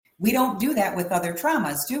We don't do that with other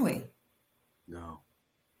traumas, do we? No.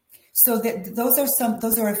 So those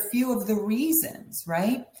are a few of the reasons,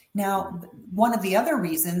 right? Now, one of the other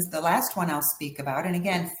reasons, the last one I'll speak about, and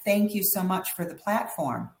again, thank you so much for the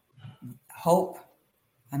platform. Hope.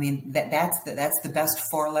 I mean, that's the best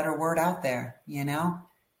 4-letter word out there, you know?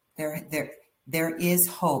 There is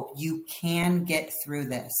hope. You can get through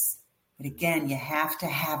this. But again, you have to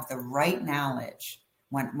have the right knowledge.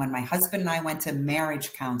 When my husband and I went to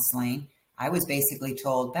marriage counseling, I was basically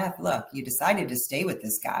told, Beth, look, you decided to stay with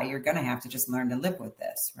this guy. You're going to have to just learn to live with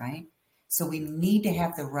this, right? So we need to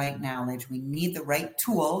have the right knowledge. We need the right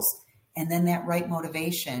tools and then that right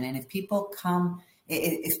motivation. And if people come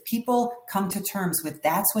to terms with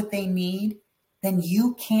that's what they need, then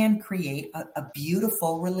you can create a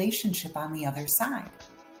beautiful relationship on the other side.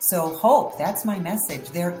 So hope, that's my message.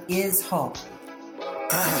 There is hope.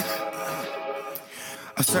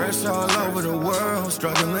 I searched all over the world,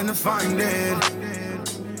 struggling to find it.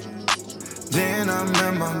 Then I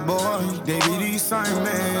met my boy, David E.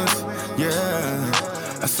 Simons. Yeah,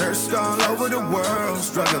 I searched all over the world,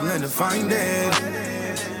 struggling to find it.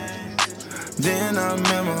 Then I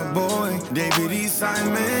met my boy, David E.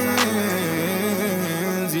 Simons.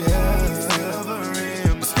 Yeah,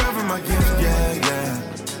 discover my gift, yeah, yeah.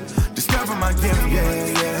 Discover my gift, yeah,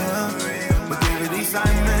 yeah. With David E.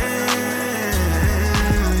 Simons.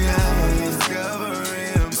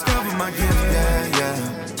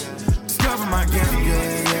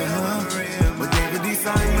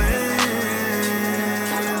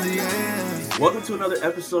 Welcome to another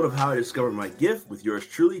episode of How I Discovered My Gift with yours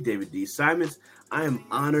truly, David D. Simons. I am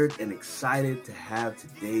honored and excited to have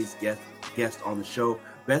today's guest on the show.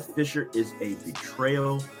 Beth Fisher is a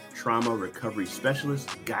betrayal trauma recovery specialist,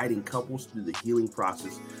 guiding couples through the healing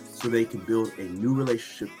process so they can build a new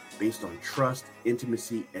relationship based on trust,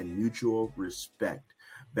 intimacy, and mutual respect.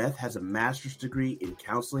 Beth has a master's degree in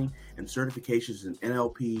counseling and certifications in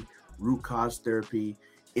NLP, root cause therapy,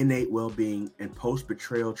 innate well-being, and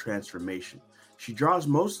post-betrayal transformation. She draws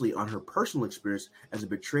mostly on her personal experience as a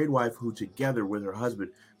betrayed wife who, together with her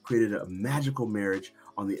husband, created a magical marriage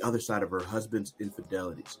on the other side of her husband's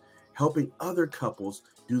infidelities. Helping other couples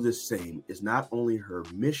do the same is not only her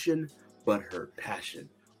mission, but her passion.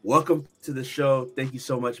 Welcome to the show. Thank you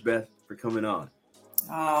so much, Beth, for coming on.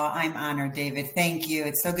 Oh, I'm honored, David. Thank you.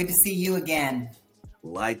 It's so good to see you again.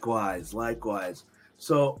 Likewise.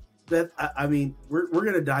 So, Beth, I mean, we're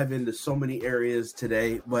going to dive into so many areas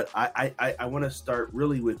today, but I want to start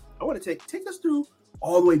really with, I want to take us through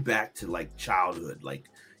all the way back to like childhood, like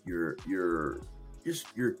your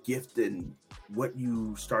gift and what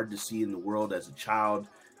you started to see in the world as a child,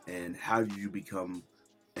 and how did you become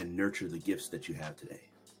and nurture the gifts that you have today?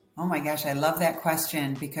 Oh my gosh, I love that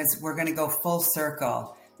question because we're going to go full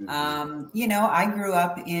circle. Mm-hmm. I grew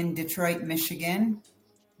up in Detroit, Michigan,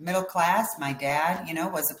 middle class. My dad,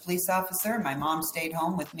 was a police officer. My mom stayed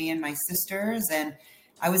home with me and my sisters, and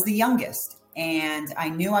I was the youngest. And I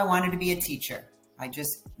knew I wanted to be a teacher.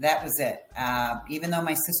 That was it. Even though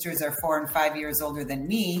my sisters are 4 and 5 years older than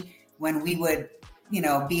me, when we would,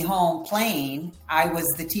 be home playing, I was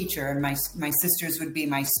the teacher and my sisters would be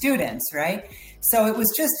my students, right? So it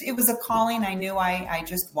was a calling. I knew I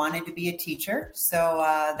just wanted to be a teacher. So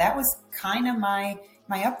that was kind of my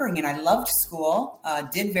upbringing. I loved school,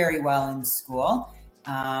 did very well in school,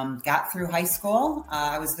 got through high school.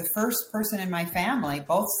 I was the first person in my family,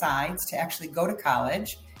 both sides, to actually go to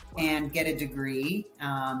college and get a degree,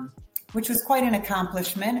 which was quite an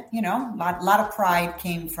accomplishment. A lot of pride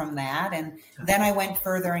came from that. And then I went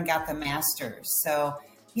further and got the master's. So,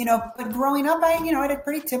 but growing up, I had a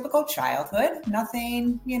pretty typical childhood,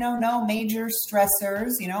 nothing, no major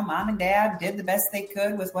stressors. Mom and dad did the best they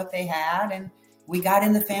could with what they had. And we got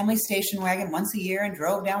in the family station wagon once a year and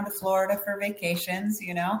drove down to Florida for vacations,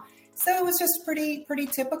 so it was just pretty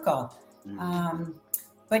typical.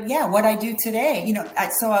 But yeah, what I do today,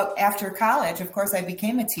 so after college, of course, I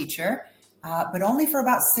became a teacher, but only for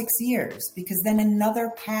about 6 years, because then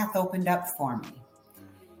another path opened up for me.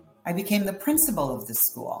 I became the principal of the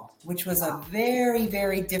school, which was a very,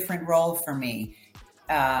 very different role for me.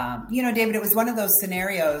 David, it was one of those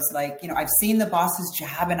scenarios like, I've seen the boss's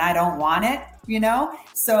job and I don't want it,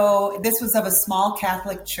 So this was of a small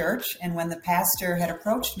Catholic church. And when the pastor had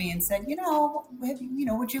approached me and said,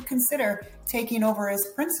 would you consider taking over as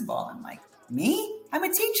principal? I'm like, me? I'm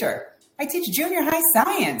a teacher. I teach junior high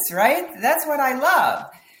science, right? That's what I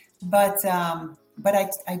love. But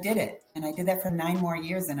I did it. And I did that for 9 more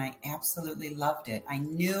years. And I absolutely loved it. I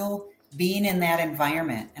knew being in that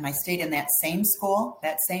environment, and I stayed in that same school,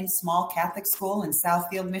 that same small Catholic school in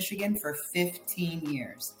Southfield, Michigan for 15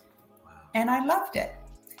 years. Wow. And I loved it.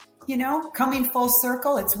 coming full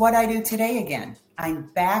circle, it's what I do today again. I'm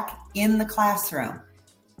back in the classroom.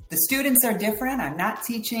 The students are different. I'm not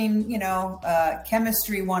teaching,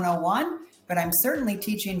 chemistry 101, but I'm certainly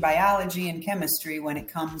teaching biology and chemistry when it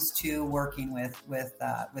comes to working with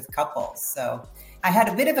couples. So I had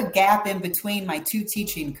a bit of a gap in between my two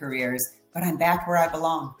teaching careers, but I'm back where I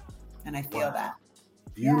belong, and I feel that.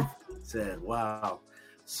 Beautiful said. Wow.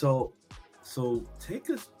 So take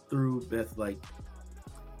us through, Beth,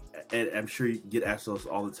 and I'm sure you get asked those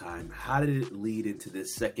all the time. How did it lead into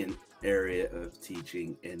this second area of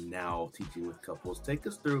teaching and now teaching with couples? Take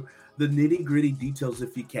us through the nitty-gritty details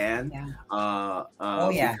if you can. Yeah.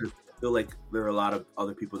 Because I feel like there are a lot of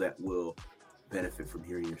other people that will benefit from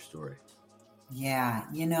hearing your story. Yeah,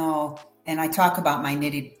 and I talk about my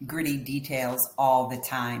nitty-gritty details all the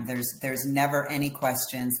time. There's never any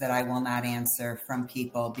questions that I will not answer from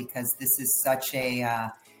people, because this is such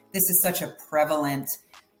a prevalent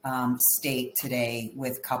state today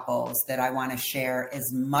with couples, that I want to share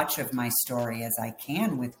as much of my story as I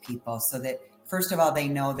can with people, so that first of all, they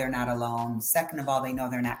know they're not alone. Second of all, they know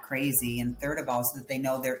they're not crazy. And third of all, so that they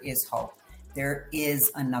know there is hope. There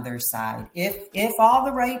is another side. If all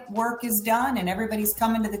the right work is done and everybody's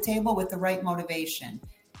coming to the table with the right motivation,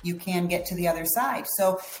 you can get to the other side.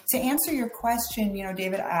 So to answer your question,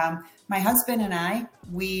 David, my husband and I,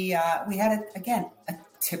 we had a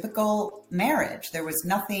typical marriage. There was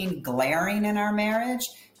nothing glaring in our marriage.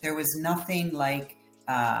 There was nothing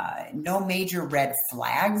no major red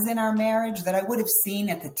flags in our marriage that I would have seen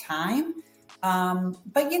at the time.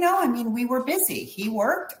 But we were busy. He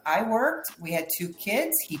worked, I worked, we had 2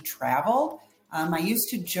 kids, he traveled. I used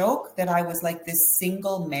to joke that I was like this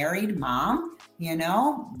single married mom,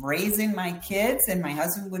 raising my kids, and my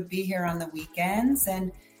husband would be here on the weekends,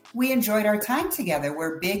 and we enjoyed our time together.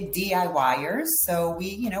 We're big DIYers. So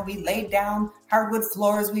we laid down hardwood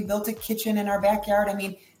floors. We built a kitchen in our backyard.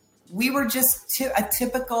 We were just a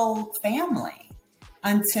typical family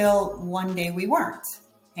until one day we weren't.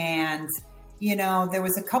 And there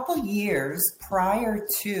was a couple years prior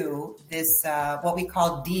to this, what we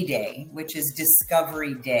call D-Day, which is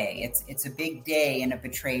Discovery Day. It's a big day in a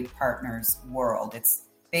betrayed partner's world. It's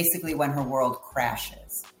basically when her world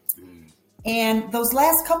crashes. And those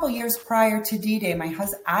last couple years prior to D-Day,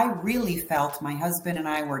 I really felt my husband and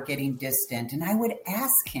I were getting distant. And I would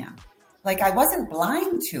ask him, I wasn't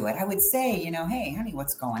blind to it. I would say, hey, honey,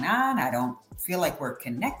 what's going on? I don't feel like we're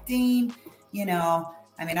connecting,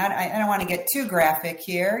 I don't want to get too graphic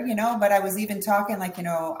here, but I was even talking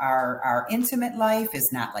our intimate life is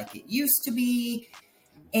not like it used to be.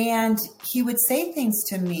 And he would say things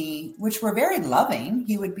to me, which were very loving.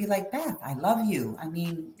 He would be like, Beth, I love you.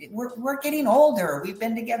 We're getting older. We've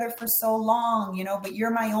been together for so long, but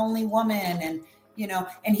you're my only woman. And,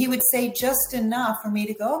 and he would say just enough for me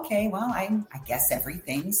to go, okay, well, I guess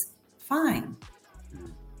everything's fine.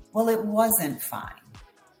 Well, it wasn't fine.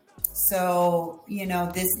 So,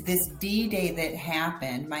 this D-Day that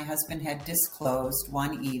happened, my husband had disclosed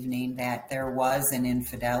one evening that there was an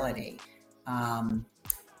infidelity.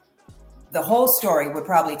 The whole story would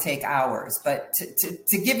probably take hours, but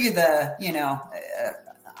to give you the,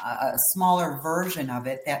 a smaller version of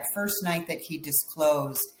it, that first night that he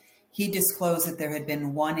disclosed that there had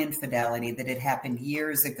been one infidelity that had happened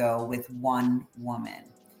years ago with one woman.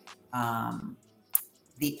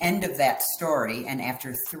 The end of that story, and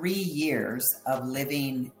after 3 years of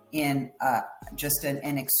living in just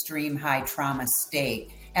an extreme high trauma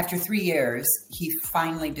state, after 3 years, he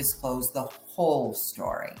finally disclosed the whole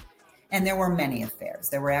story. And there were many affairs.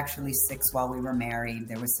 There were actually 6 while we were married.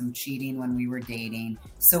 There was some cheating when we were dating.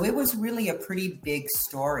 So it was really a pretty big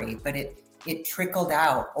story, but it trickled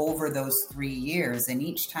out over those 3 years. And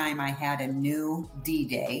each time I had a new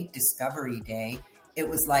D-Day, Discovery Day, it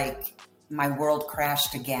was like my world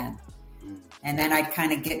crashed again. And then I'd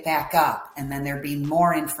kind of get back up, and then there'd be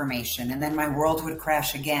more information, and then my world would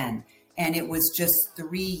crash again. And it was just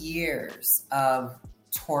 3 years of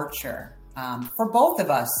torture. For both of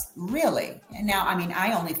us, really. And now,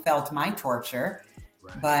 I only felt my torture,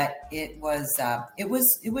 right. But it was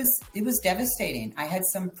devastating. I had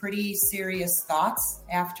some pretty serious thoughts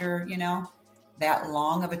after, that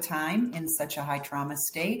long of a time in such a high trauma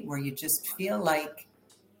state, where you just feel like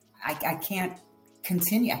I can't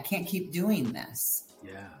continue. I can't keep doing this.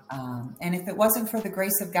 Yeah. And if it wasn't for the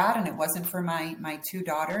grace of God and it wasn't for my 2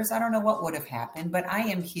 daughters, I don't know what would have happened, but I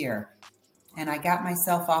am here. And I got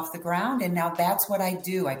myself off the ground, and now that's what I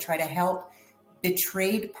do. I try to help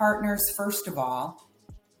betrayed partners, first of all,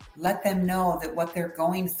 let them know that what they're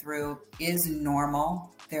going through is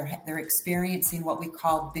normal. They're experiencing what we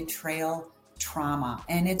call betrayal trauma,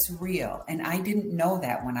 and it's real. And I didn't know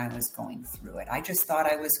that when I was going through it. I just thought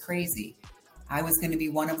I was crazy. I was going to be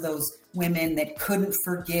one of those women that couldn't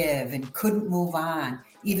forgive and couldn't move on,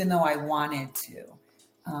 even though I wanted to.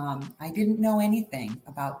 I didn't know anything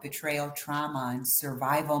about betrayal trauma and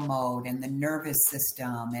survival mode and the nervous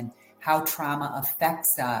system and how trauma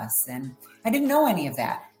affects us. And I didn't know any of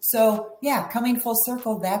that. So yeah, coming full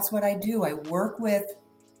circle, that's what I do. I work with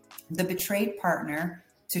the betrayed partner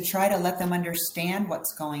to try to let them understand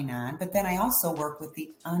what's going on. But then I also work with the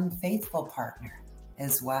unfaithful partner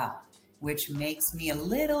as well, which makes me a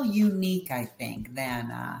little unique, I think, than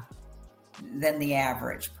the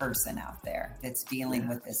average person out there that's dealing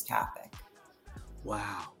with this topic.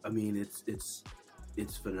 Wow. I mean, it's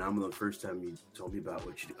phenomenal. The first time you told me about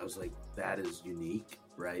what you do, I was like, that is unique,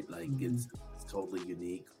 right? Like it's totally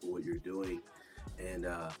unique what you're doing. And,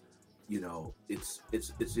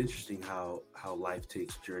 it's interesting how life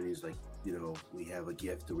takes journeys. Like, we have a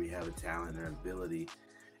gift or we have a talent or an ability,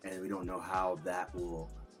 and we don't know how that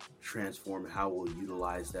will transform, how we'll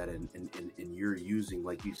utilize that. And you're using,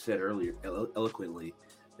 like you said earlier, eloquently,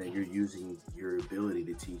 that you're using your ability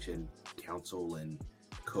to teach and counsel and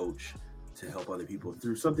coach to help other people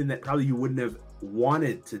through something that probably you wouldn't have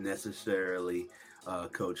wanted to necessarily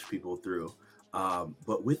coach people through.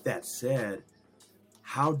 But with that said,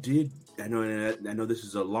 I know this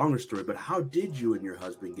is a longer story, but how did you and your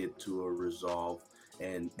husband get to a resolve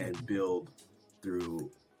and build through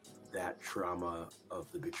that trauma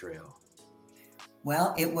of the betrayal?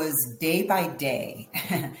 Well, it was day by day.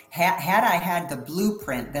 Had I had the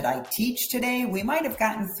blueprint that I teach today, we might have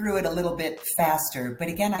gotten through it a little bit faster. But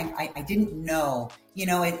again, I didn't know.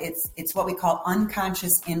 It's what we call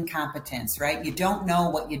unconscious incompetence, right? You don't know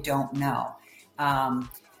what you don't know.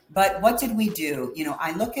 But what did we do?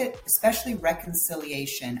 I look at, especially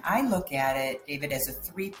reconciliation, I look at it, David, as a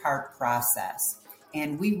 3-part process.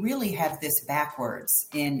 And we really have this backwards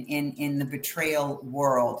in the betrayal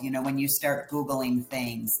world. When you start Googling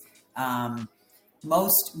things,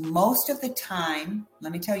 most of the time,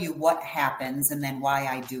 let me tell you what happens and then why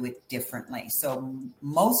I do it differently. So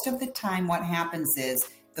most of the time what happens is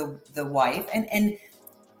the wife, and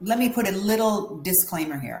let me put a little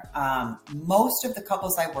disclaimer here. Most of the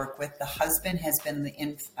couples I work with, the husband has been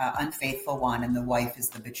the unfaithful one and the wife is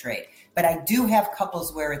the betrayed. But I do have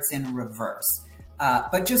couples where it's in reverse.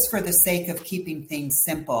 But just for the sake of keeping things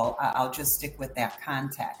simple, I'll just stick with that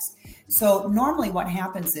context. So normally what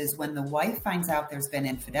happens is when the wife finds out there's been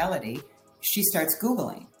infidelity, she starts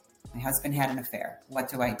Googling. My husband had an affair. What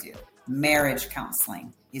do I do? Marriage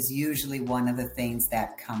counseling is usually one of the things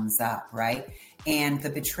that comes up, right? And the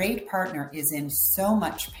betrayed partner is in so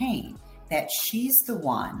much pain that she's the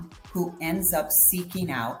one who ends up seeking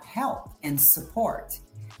out help and support.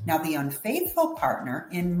 Now, the unfaithful partner,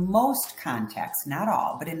 in most contexts, not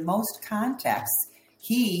all, but in most contexts,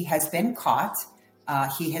 he has been caught.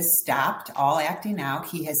 He has stopped all acting out.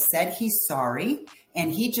 He has said he's sorry,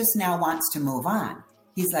 and he just now wants to move on.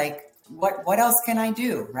 He's like, what else can I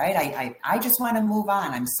do, right? I just want to move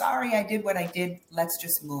on. I'm sorry I did what I did. Let's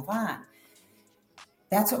just move on.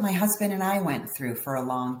 That's what my husband and I went through for a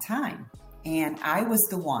long time. And I was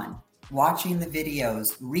the one watching the videos,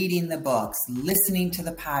 reading the books, listening to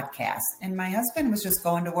the podcasts. And my husband was just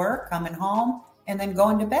going to work, coming home, and then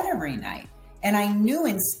going to bed every night. And I knew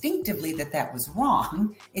instinctively that was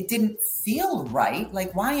wrong. It didn't feel right.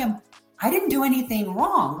 Like, I didn't do anything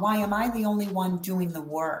wrong. Why am I the only one doing the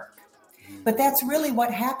work? But that's really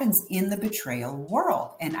what happens in the betrayal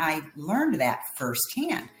world. And I learned that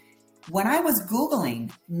firsthand. When I was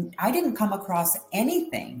Googling, I didn't come across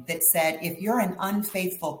anything that said, if you're an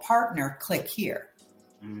unfaithful partner, click here.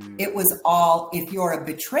 It was all, if you're a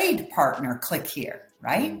betrayed partner, click here,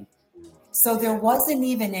 right? So there wasn't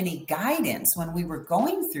even any guidance when we were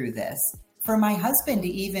going through this for my husband to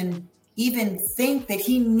even think that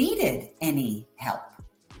he needed any help,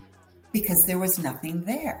 because there was nothing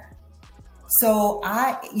there. So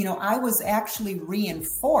I was actually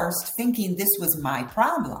reinforced thinking this was my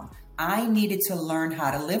problem. I needed to learn how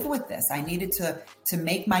to live with this. I needed to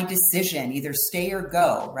make my decision, either stay or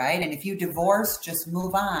go, right? And if you divorce, just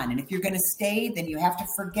move on. And if you're going to stay, then you have to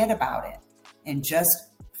forget about it and just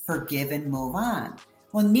forgive and move on.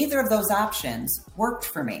 Well, neither of those options worked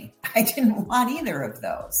for me. I didn't want either of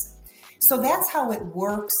those. So that's how it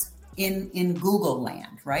works in Google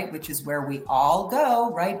land, right? Which is where we all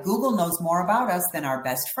go, right? Google knows more about us than our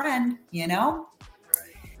best friend, Right.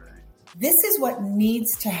 This is what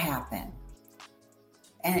needs to happen.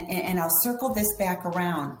 And I'll circle this back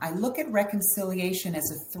around. I look at reconciliation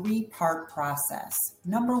as a 3-part process.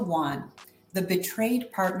 Number 1, the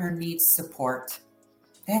betrayed partner needs support.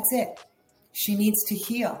 That's it. She needs to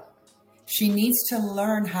heal. She needs to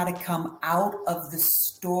learn how to come out of the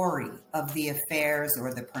story of the affairs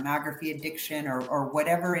or the pornography addiction or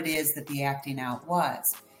whatever it is that the acting out was.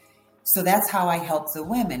 So that's how I help the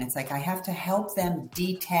women. It's like I have to help them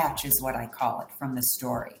detach, is what I call it, from the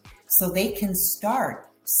story. So they can start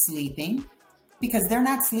sleeping, because they're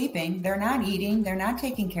not sleeping, they're not eating, they're not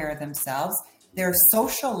taking care of themselves. Their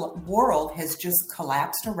social world has just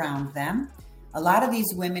collapsed around them. A lot of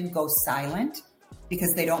these women go silent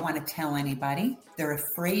because they don't want to tell anybody. They're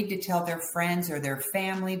afraid to tell their friends or their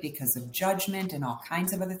family because of judgment and all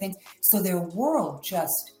kinds of other things. So their world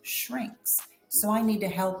just shrinks. So I need to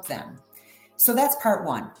help them. So that's part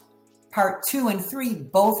one. Part 2 and 3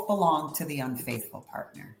 both belong to the unfaithful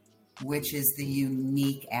partner, which is the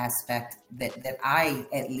unique aspect that I,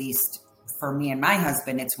 at least for me and my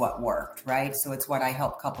husband, it's what worked, right? So it's what I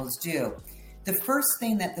help couples do. The first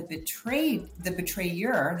thing that the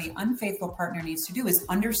betrayer, the unfaithful partner, needs to do is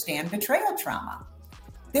understand betrayal trauma.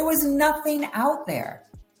 There was nothing out there.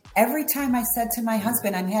 Every time I said to my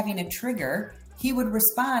husband, I'm having a trigger, he would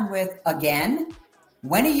respond with, again?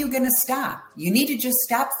 When are you going to stop? You need to just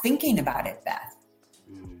stop thinking about it, Beth.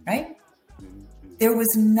 Right? There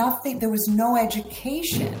was no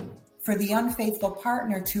education for the unfaithful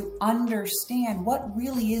partner to understand what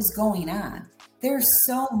really is going on. There's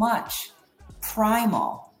so much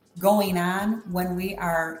primal going on when we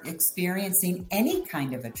are experiencing any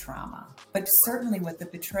kind of a trauma, but certainly with the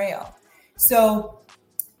betrayal. So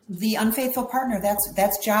the unfaithful partner,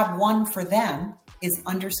 that's job 1 for them, is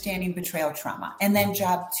understanding betrayal trauma. And then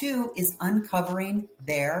job 2 is uncovering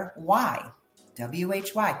their why.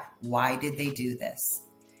 WHY. Why did they do this?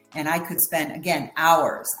 And I could spend, again,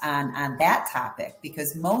 hours on that topic,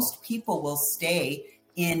 because most people will stay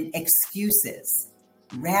in excuses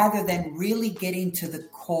rather than really getting to the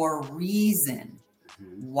core reason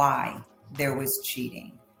why there was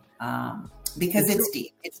cheating. Because it's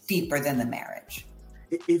deep. It's deeper than the marriage.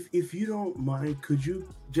 If you don't mind, could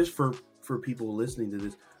you, just for people listening to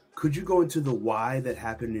this, could you go into the why that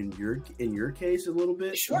happened in your case a little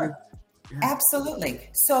bit? Sure. Yeah. Absolutely.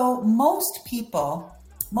 So most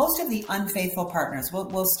of the unfaithful partners,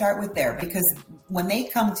 we'll start with there, because when they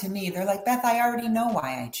come to me, they're like, Beth, I already know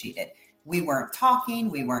why I cheated. We weren't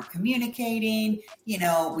talking, we weren't communicating,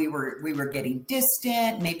 we were getting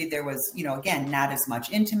distant. Maybe there was, again, not as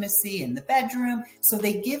much intimacy in the bedroom. So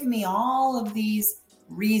they give me all of these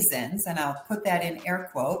reasons, and I'll put that in air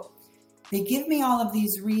quote. They give me all of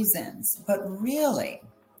these reasons, but really,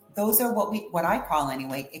 those are what I call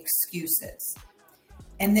anyway, excuses.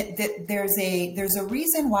 And that there's a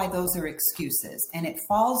reason why those are excuses, and it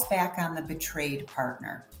falls back on the betrayed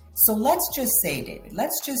partner. So let's just say,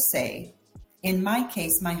 David, in my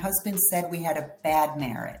case, my husband said we had a bad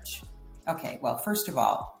marriage. Okay, well, first of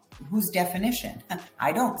all, whose definition?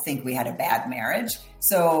 I don't think we had a bad marriage.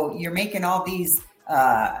 So you're making all these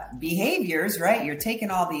behaviors, right? You're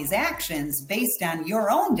taking all these actions based on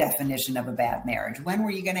your own definition of a bad marriage. When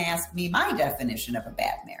were you going to ask me my definition of a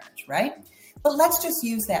bad marriage, right? But let's just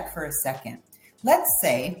use that for a second. Let's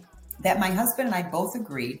say that my husband and I both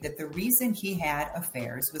agreed that the reason he had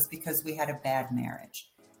affairs was because we had a bad marriage.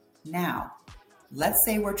 Now, let's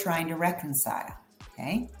say we're trying to reconcile,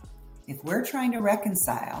 okay? If we're trying to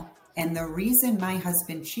reconcile, and the reason my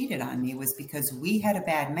husband cheated on me was because we had a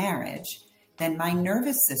bad marriage, then my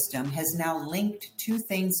nervous system has now linked two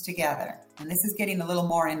things together. And this is getting a little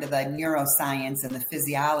more into the neuroscience and the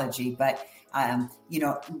physiology, but in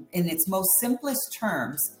its most simplest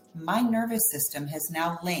terms, my nervous system has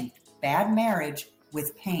now linked bad marriage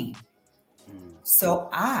with pain. So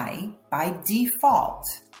I, by default,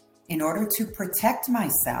 in order to protect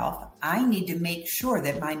myself, I need to make sure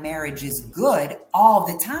that my marriage is good all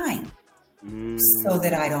the time so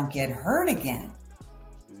that I don't get hurt again.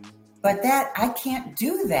 But I can't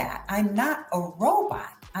do that. I'm not a robot.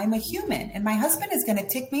 I'm a human, and my husband is going to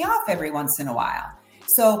tick me off every once in a while.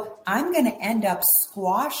 So I'm going to end up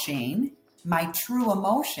squashing my true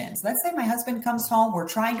emotions. Let's say my husband comes home, we're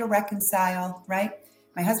trying to reconcile, right?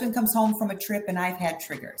 My husband comes home from a trip and I've had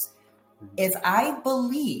triggers. If I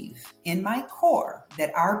believe in my core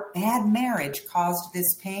that our bad marriage caused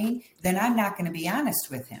this pain, then I'm not going to be honest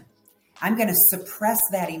with him. I'm going to suppress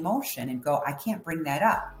that emotion and go, I can't bring that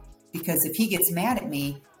up, because if he gets mad at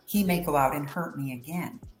me, he may go out and hurt me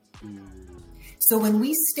again. So when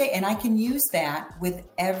we stay, and I can use that with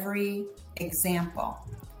every example,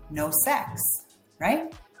 no sex,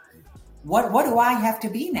 right? What do I have to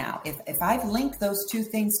be now? If I've linked those two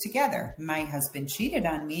things together, my husband cheated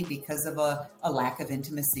on me because of a lack of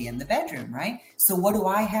intimacy in the bedroom, right? So what do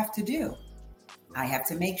I have to do? I have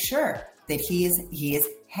to make sure that he is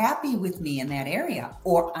happy with me in that area,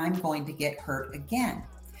 or I'm going to get hurt again.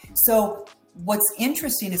 So what's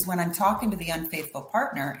interesting is when I'm talking to the unfaithful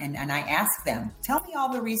partner and I ask them, tell me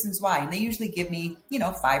all the reasons why. And they usually give me,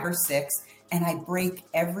 5 or 6, and I break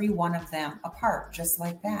every one of them apart just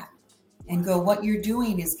like that. And go, what you're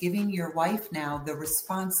doing is giving your wife now the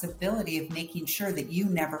responsibility of making sure that you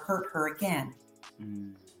never hurt her again.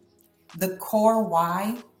 The core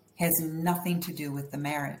why has nothing to do with the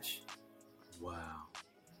marriage. Wow.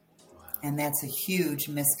 And that's a huge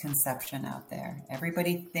misconception out there.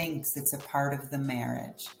 Everybody thinks it's a part of the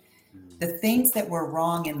marriage. The things that were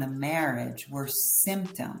wrong in the marriage were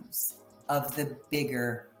symptoms of the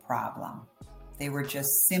bigger problem. They were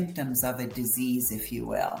just symptoms of a disease, if you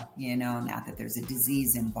will. Not that there's a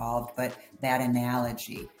disease involved, but that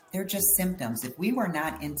analogy. They're just symptoms. If we were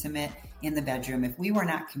not intimate in the bedroom, if we were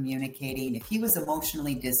not communicating, if he was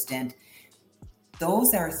emotionally distant,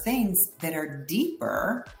 those are things that are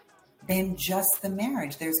deeper than just the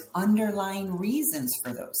marriage. There's underlying reasons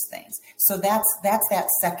for those things. So that's that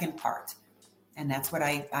second part. And that's what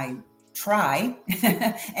I try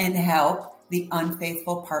and help the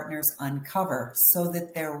unfaithful partners uncover so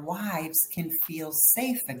that their wives can feel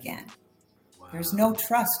safe again. Wow. There's no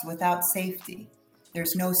trust without safety.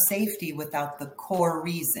 There's no safety without the core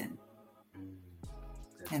reason.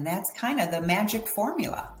 And that's kind of the magic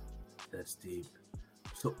formula. That's deep.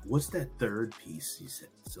 So what's that third piece you said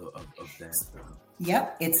of that?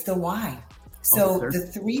 Yep, it's the why. So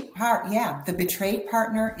the betrayed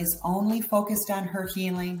partner is only focused on her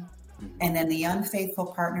healing. And then the unfaithful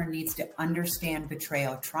partner needs to understand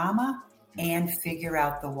betrayal trauma and figure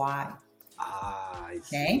out the why. I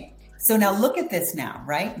see. Okay. So now look at this now,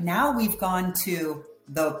 right? Now we've gone to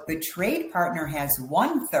the betrayed partner has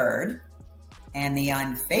 1/3 and the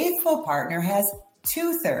unfaithful partner has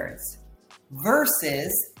 2/3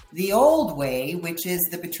 versus the old way, which is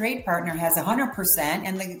the betrayed partner has 100%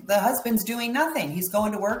 and the husband's doing nothing. He's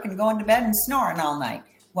going to work and going to bed and snoring all night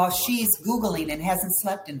while she's Googling and hasn't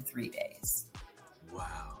slept in 3 days.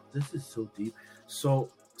 Wow. This is so deep. So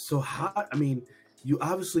how, you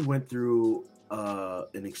obviously went through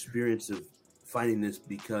an experience of finding this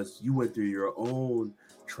because you went through your own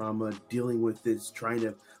trauma, dealing with this, trying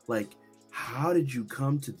to how did you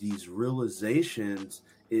come to these realizations?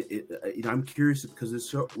 I'm curious because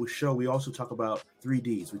this show, we also talk about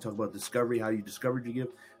 3Ds. We talk about discovery, how you discovered your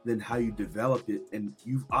gift, then how you develop it. And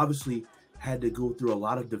you've obviously had to go through a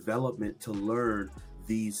lot of development to learn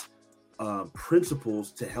these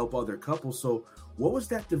principles to help other couples. So what was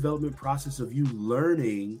that development process of you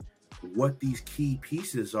learning what these key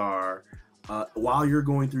pieces are while you're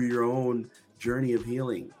going through your own journey of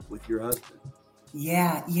healing with your husband?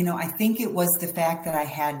 Yeah, I think it was the fact that I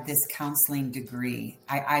had this counseling degree.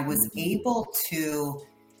 I was able to,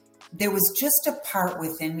 there was just a part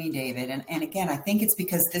within me, David. And again, I think it's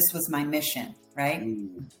because this was my mission, right?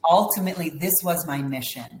 Ultimately, this was my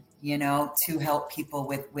mission, to help people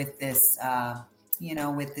with this,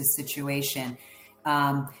 with this situation.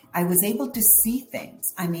 I was able to see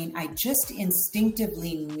things. I just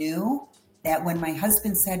instinctively knew that when my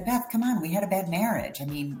husband said, Beth, come on, we had a bad marriage.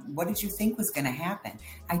 What did you think was going to happen?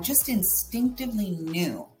 I just instinctively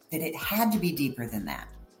knew that it had to be deeper than that.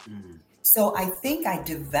 So I think I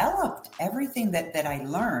developed everything that I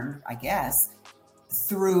learned, I guess,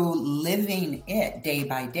 through living it day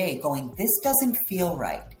by day, going, this doesn't feel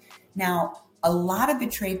right. Now, a lot of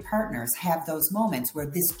betrayed partners have those moments where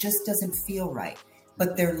this just doesn't feel right,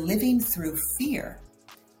 but they're living through fear.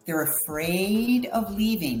 They're afraid of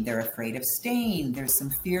leaving. They're afraid of staying. There's some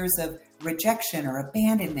fears of rejection or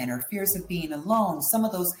abandonment or fears of being alone. Some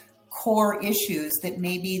of those core issues that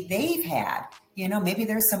maybe they've had, maybe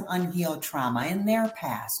there's some unhealed trauma in their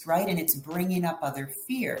past, right? And it's bringing up other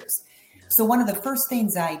fears. So one of the first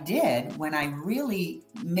things I did when I really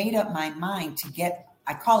made up my mind to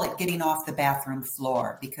I call it getting off the bathroom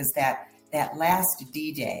floor, because that last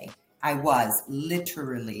D-Day, I was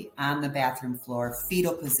literally on the bathroom floor,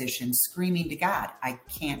 fetal position, screaming to God, I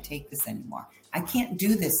can't take this anymore. I can't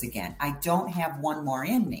do this again. I don't have one more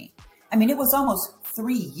in me. It was almost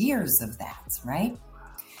 3 years of that, right?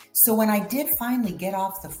 So when I did finally get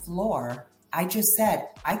off the floor, I just said,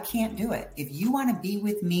 I can't do it. If you want to be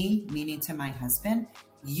with me, meaning to my husband,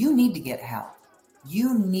 you need to get help.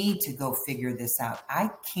 You need to go figure this out.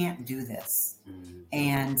 I can't do this.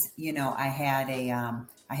 And,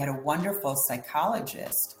 I had a wonderful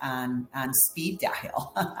psychologist on speed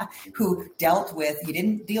dial who he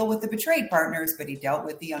didn't deal with the betrayed partners, but he dealt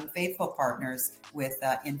with the unfaithful partners with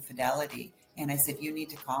infidelity. And I said, you need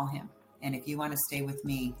to call him. And if you want to stay with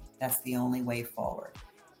me, that's the only way forward.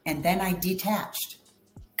 And then I detached.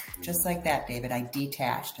 Just like that, David, I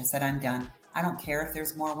detached. I said, I'm done. I don't care if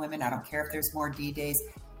there's more women. I don't care if there's more D-days.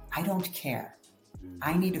 I don't care.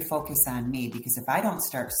 I need to focus on me, because if I don't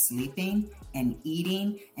start sleeping and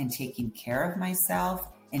eating and taking care of myself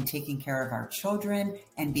and taking care of our children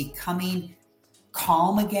and becoming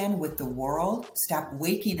calm again with the world, stop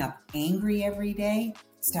waking up angry every day,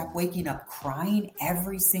 stop waking up crying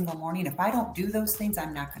every single morning. If I don't do those things,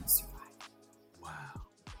 I'm not going to survive. Wow.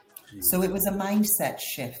 Jeez. So it was a mindset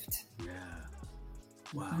shift. Yeah.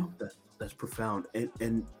 Wow. That's profound.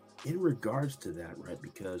 And in regards to that, right?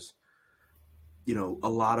 Because, you know, a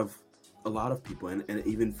lot of people, and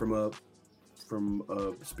even from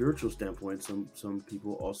a spiritual standpoint, some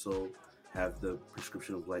people also have the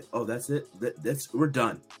prescription of like, oh, that's it. We're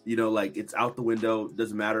done. You know, like it's out the window.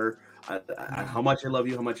 Doesn't matter how much I love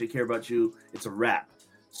you, how much I care about you. It's a wrap.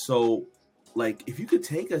 So like, if you could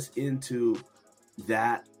take us into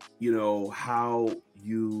that, you know, how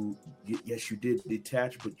yes, you did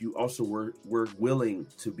detach, but you also were willing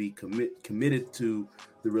to be committed to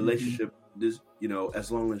the relationship. This, you know, as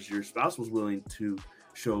long as your spouse was willing to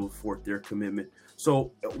show forth their commitment.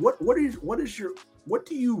 So what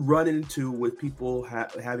do you run into with people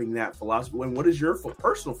having that philosophy? And what is your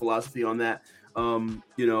personal philosophy on that? You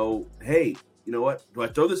know, hey, you know what? Do I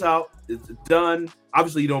throw this out? It's done.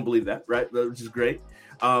 Obviously, you don't believe that, right? Which is great.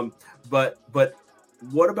 But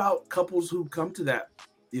what about couples who come to that,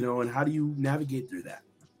 you know, and how do you navigate through that?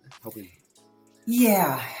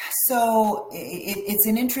 Yeah. So it's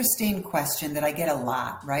an interesting question that I get a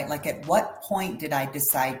lot, right? Like, at what point did I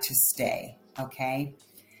decide to stay? Okay.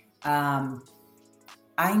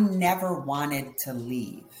 I never wanted to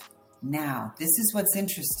leave. Now, this is what's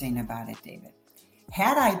interesting about it, David.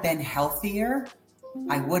 Had I been healthier,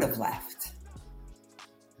 I would have left.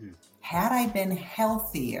 Had I been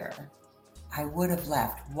healthier, I would have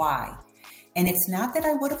left. Why? And it's not that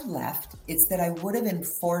I would have left, it's that I would have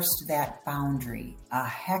enforced that boundary a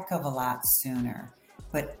heck of a lot sooner.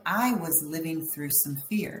 But I was living through some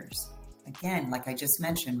fears. Again, like I just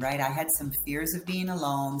mentioned, right? I had some fears of being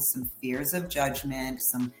alone, some fears of judgment,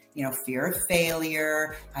 some, you know, fear of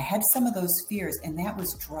failure. I had some of those fears, and that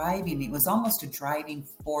was driving me. It was almost a driving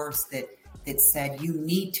force that said, you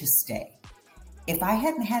need to stay. If I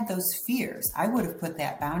hadn't had those fears, I would have put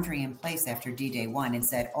that boundary in place after D-Day 1 and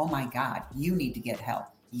said, oh my God, you need to get help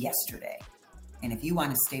yesterday. And if you want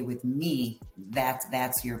to stay with me,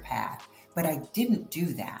 that's your path. But I didn't do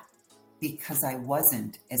that because I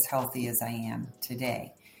wasn't as healthy as I am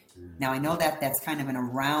today. Now, I know that's kind of an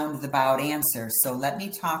roundabout answer. So let me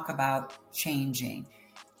talk about changing.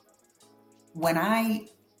 When I,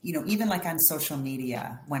 you know, even like on social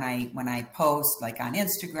media, when I post like on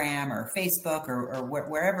Instagram or Facebook or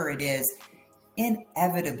wherever it is,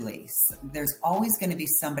 inevitably, there's always going to be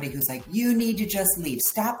somebody who's like, you need to just leave.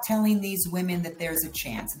 Stop telling these women that there's a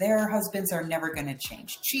chance. Their husbands are never going to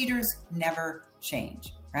change. Cheaters never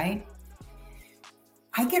change, right?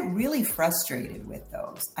 I get really frustrated with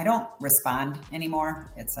those. I don't respond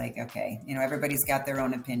anymore. It's like, okay, you know, everybody's got their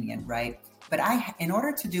own opinion, right? But in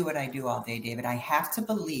order to do what I do all day, David, I have to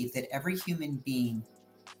believe that every human being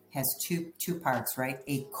has two parts, right?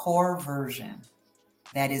 A core version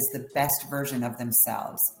that is the best version of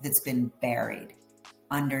themselves that's been buried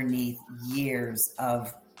underneath years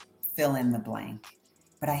of fill in the blank.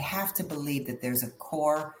 But I have to believe that there's a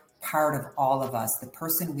core part of all of us, the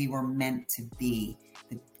person we were meant to be,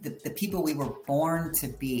 the people we were born to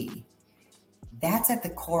be. That's at the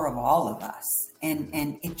core of all of us. And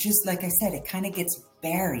it just, like I said, it kind of gets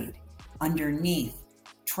buried underneath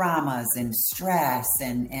traumas and stress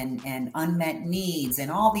and unmet needs and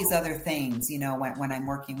all these other things, you know, when I'm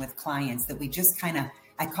working with clients, that we just kind of,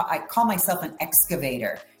 I call myself an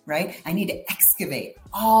excavator, right? I need to excavate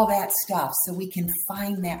all that stuff so we can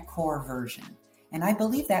find that core version. And I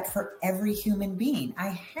believe that for every human being. I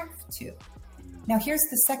have to. Now, here's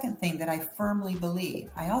the second thing that I firmly believe.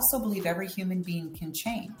 I also believe every human being can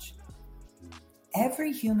change.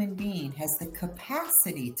 Every human being has the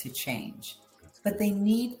capacity to change, but they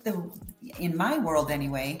need in my world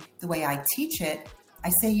anyway, the way I teach it, I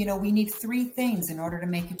say, you know, we need three things in order to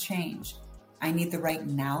make a change. I need the right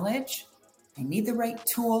knowledge, I need the right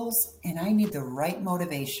tools, and I need the right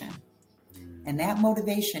motivation. And that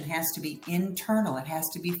motivation has to be internal. It has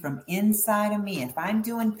to be from inside of me. If I'm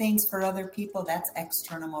doing things for other people, that's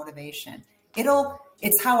external motivation.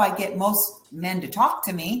 It's how I get most men to talk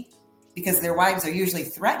to me, because their wives are usually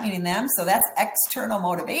threatening them. So that's external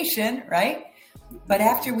motivation, right? But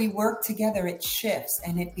after we work together, it shifts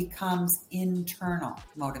and it becomes internal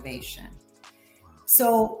motivation.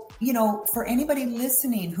 So, you know, for anybody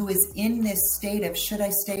listening who is in this state of should I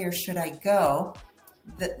stay or should I go?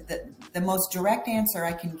 the most direct answer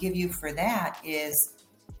I can give you for that is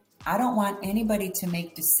I don't want anybody to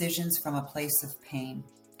make decisions from a place of pain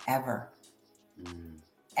ever.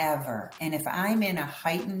 Ever. And if I'm in a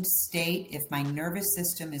heightened state, if my nervous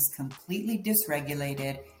system is completely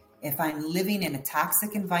dysregulated, if I'm living in a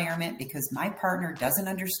toxic environment because my partner doesn't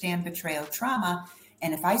understand betrayal trauma,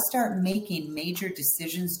 and if I start making major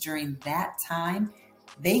decisions during that time,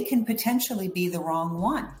 they can potentially be the wrong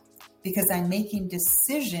one because I'm making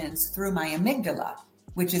decisions through my amygdala,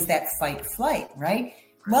 which is that fight flight, right?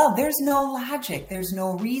 Well, there's no logic, there's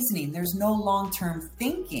no reasoning, there's no long-term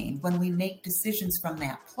thinking when we make decisions from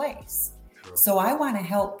that place. Sure. So I want to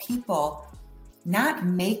help people not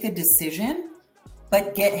make a decision,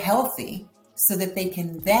 but get healthy so that they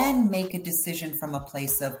can then make a decision from a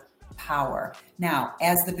place of power. Now,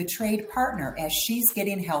 as the betrayed partner, as she's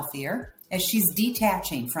getting healthier, as she's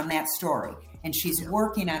detaching from that story and she's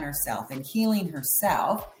working on herself and healing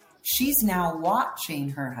herself, she's now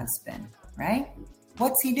watching her husband, right?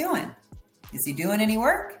 What's he doing? Is he doing any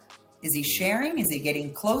work? Is he sharing? Is he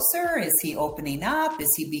getting closer? Is he opening up? Is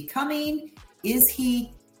he becoming? Is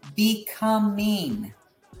he becoming?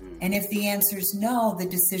 And if the answer is no, the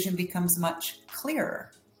decision becomes much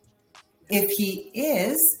clearer. If he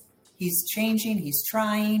is, he's changing, he's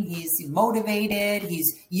trying, he's motivated,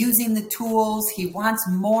 he's using the tools, he wants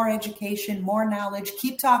more education, more knowledge.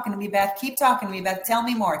 Keep talking to me, Beth. Keep talking to me, Beth. Tell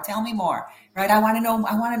me more. Tell me more. Right? I want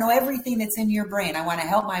to know everything that's in your brain. I want to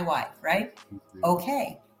help my wife, right?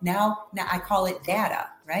 Okay. Now I call it data,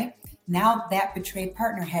 right? Now that betrayed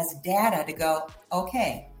partner has data to go,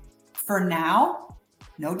 okay, for now,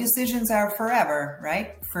 no decisions are forever,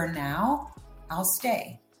 right? For now, I'll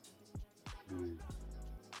stay.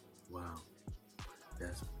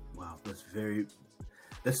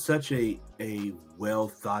 That's such a well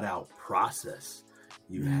thought out process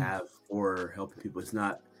you have for helping people. It's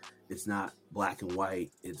not black and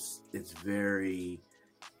white. It's very,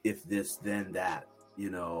 if this, then that,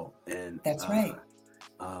 and that's right.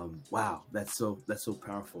 Wow. That's so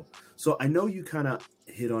powerful. So I know you kind of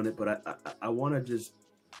hit on it, but I want to just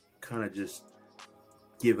kind of just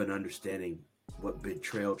give an understanding what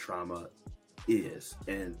betrayal trauma is.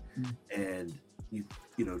 And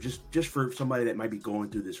just for somebody that might be going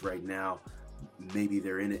through this right now, maybe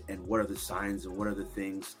they're in it, and what are the signs and what are the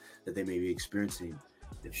things that they may be experiencing?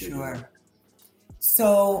 Sure.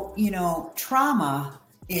 So, trauma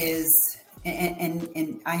is,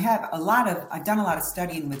 and I've done a lot of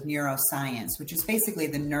studying with neuroscience, which is basically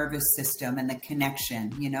the nervous system and the connection,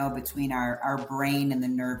 between our brain and the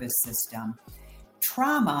nervous system.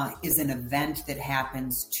 Trauma is an event that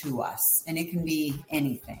happens to us, and it can be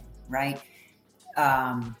anything, right?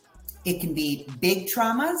 It can be big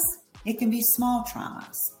traumas. It can be small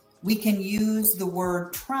traumas. We can use the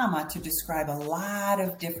word trauma to describe a lot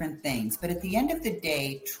of different things. But at the end of the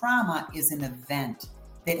day, trauma is an event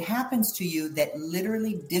that happens to you that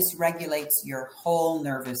literally dysregulates your whole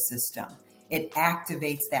nervous system. It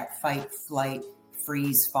activates that fight, flight,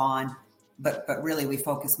 freeze, fawn. But really, we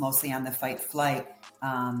focus mostly on the fight, flight.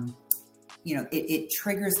 It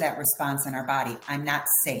triggers that response in our body. I'm not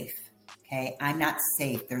safe. Okay, I'm not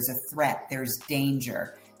safe. There's a threat. There's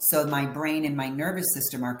danger. So my brain and my nervous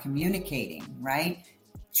system are communicating, right?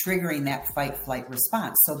 Triggering that fight, flight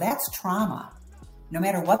response. So that's trauma. No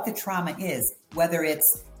matter what the trauma is, whether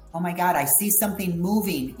it's, oh my God, I see something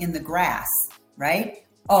moving in the grass, right?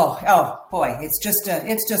 Oh boy, it's just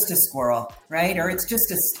a squirrel, right? Or it's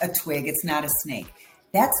just a twig. It's not a snake.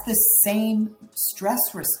 That's the same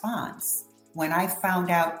stress response. When I found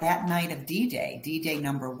out that night of D-Day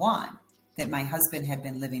number 1, that my husband had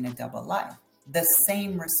been living a double life, the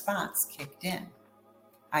same response kicked in.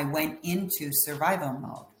 I went into survival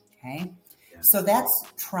mode. Okay. So that's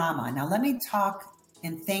trauma. Now let me talk,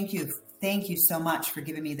 and thank you so much for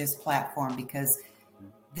giving me this platform, because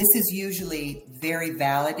this is usually very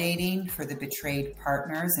validating for the betrayed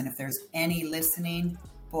partners. And if there's any listening,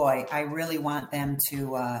 boy, I really want them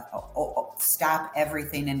to stop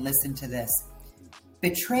everything and listen to this.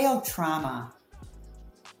 Betrayal trauma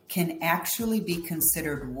can actually be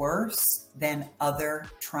considered worse than other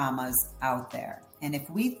traumas out there. And if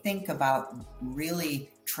we think about really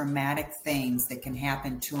traumatic things that can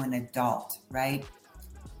happen to an adult, right?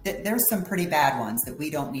 There's some pretty bad ones that we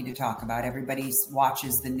don't need to talk about. Everybody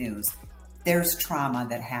watches the news. There's trauma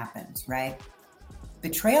that happens, right?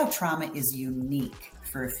 Betrayal trauma is unique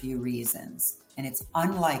for a few reasons, and it's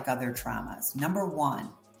unlike other traumas. Number 1,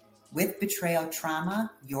 with betrayal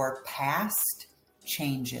trauma, your past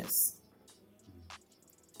changes.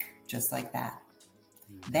 Just like that.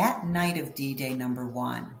 That night of D-Day number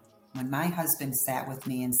 1, when my husband sat with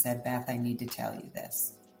me and said, Beth, I need to tell you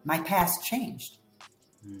this. My past changed.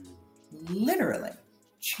 Literally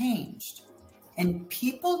changed. And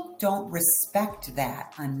people don't respect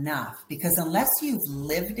that enough, because unless you've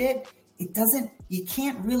lived it, you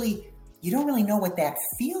don't really know what that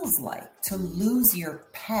feels like to lose your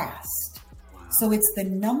past. Wow. So it's the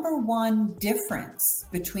number one difference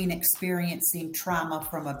between experiencing trauma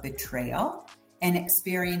from a betrayal and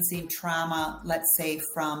experiencing trauma, let's say,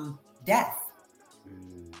 from death.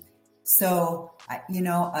 So,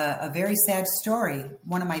 a very sad story.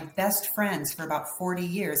 One of my best friends for about 40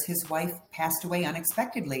 years, his wife passed away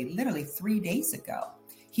unexpectedly, literally 3 days ago.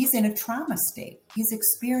 He's in a trauma state. He's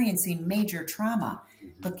experiencing major trauma.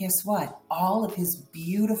 But guess what? All of his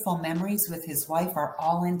beautiful memories with his wife are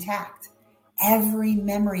all intact. Every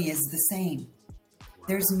memory is the same.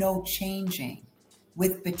 There's no changing.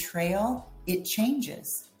 With betrayal, it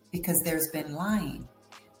changes because there's been lying.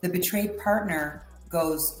 The betrayed partner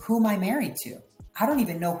goes, who am I married to? I don't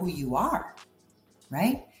even know who you are,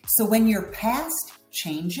 right? So when your past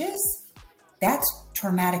changes, that's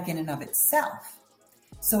traumatic in and of itself.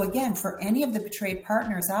 So again, for any of the betrayed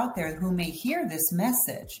partners out there who may hear this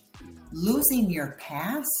message, losing your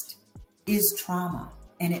past is trauma,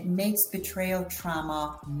 and it makes betrayal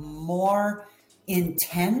trauma more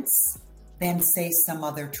intense than, say, some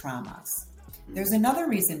other traumas. There's another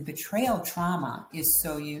reason betrayal trauma is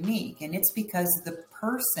so unique, and it's because the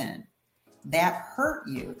person that hurt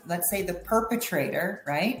you, let's say the perpetrator,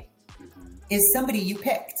 right, is somebody you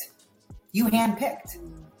picked. You handpicked.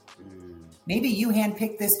 Maybe you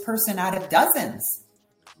handpicked this person out of dozens.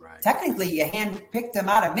 Right. Technically, you handpicked them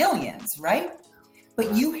out of millions, right?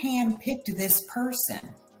 But you handpicked this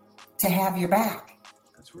person to have your back.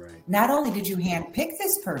 That's right. Not only did you handpick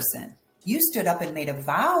this person, you stood up and made a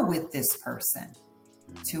vow with this person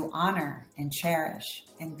to honor and cherish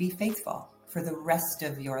and be faithful for the rest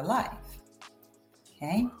of your life.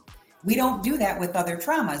 Okay? We don't do that with other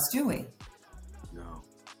traumas, do we? No.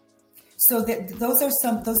 So those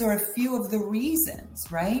are a few of the reasons,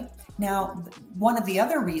 right? Now, one of the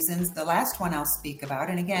other reasons, the last one I'll speak about,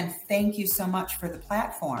 and again, thank you so much for the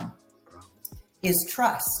platform, is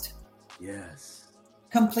trust. Yes.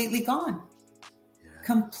 Completely gone. Yeah.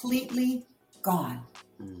 Completely gone.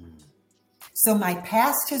 So my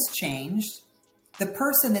past has changed. The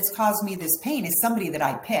person that's caused me this pain is somebody that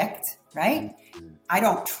I picked, right? I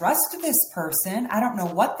don't trust this person. I don't know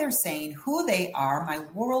what they're saying, who they are. My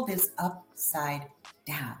world is upside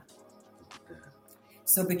down.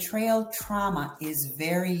 So betrayal trauma is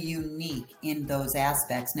very unique in those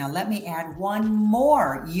aspects. Now, let me add one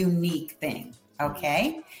more unique thing,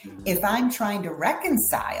 okay? If I'm trying to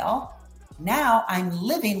reconcile, now I'm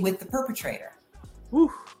living with the perpetrator.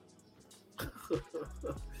 Whew.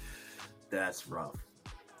 That's rough.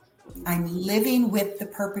 I'm living with the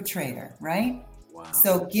perpetrator, right? Wow.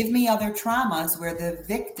 So give me other traumas where the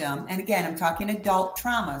victim, and again, I'm talking adult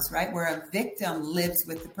traumas, right? Where a victim lives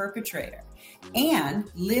with the perpetrator and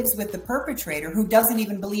lives with the perpetrator who doesn't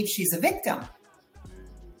even believe she's a victim.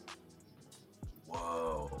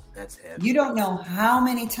 Whoa, that's heavy. You don't know how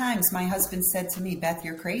many times my husband said to me, Beth,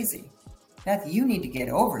 you're crazy. Beth, you need to get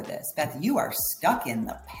over this. Beth, you are stuck in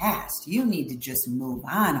the past. You need to just move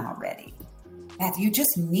on already. Beth, you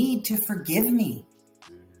just need to forgive me.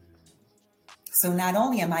 So not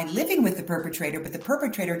only am I living with the perpetrator, but the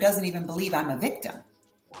perpetrator doesn't even believe I'm a victim.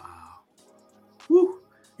 Wow. Woo.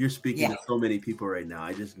 You're speaking to so many people right now.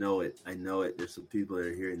 I just know it. I know it. There's some people that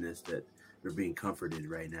are hearing this that are being comforted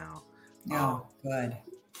right now. Oh, good.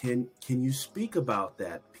 Can you speak about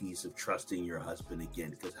that piece of trusting your husband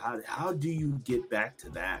again? Because how do you get back to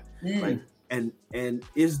that? Like, and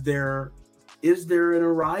is there an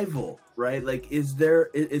arrival, right? Like, maybe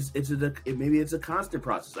it's a constant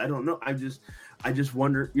process. I don't know. I just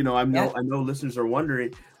wonder, I know listeners are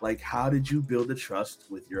wondering, like, how did you build the trust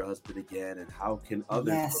with your husband again? And how can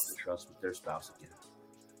others build the trust with their spouse again?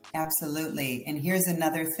 Absolutely. And here's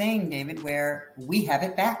another thing, David, where we have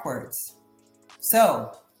it backwards.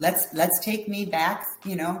 So let's take me back,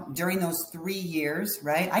 during those 3 years,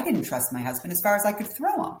 right? I didn't trust my husband as far as I could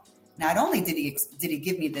throw him. Not only did he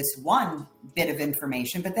give me this one bit of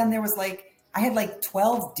information, but then there was I had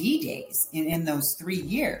 12 D-days in those 3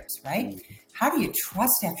 years, right? How do you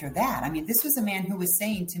trust after that? I mean, this was a man who was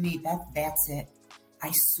saying to me, Beth, that's it.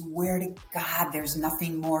 I swear to God, there's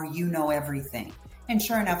nothing more. You know everything. And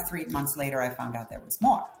sure enough, 3 months later, I found out there was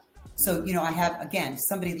more. So, I have, again,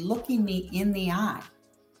 somebody looking me in the eye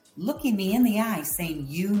saying,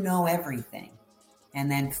 you know everything. And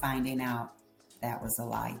then finding out that was a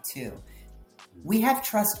lie too. We have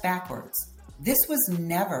trust backwards. This was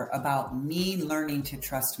never about me learning to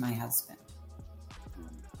trust my husband.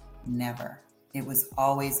 Never. It was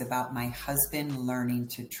always about my husband learning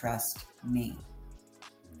to trust me.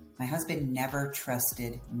 My husband never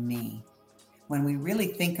trusted me. When we really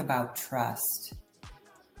think about trust,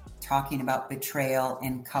 talking about betrayal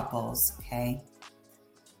in couples, okay?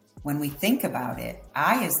 When we think about it,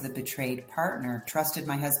 I, as the betrayed partner, trusted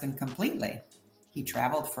my husband completely. He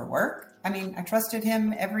traveled for work. I mean, I trusted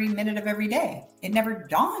him every minute of every day. It never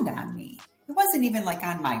dawned on me. It wasn't even like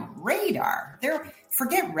on my radar.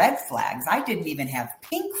 Forget red flags. I didn't even have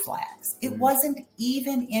pink flags. It wasn't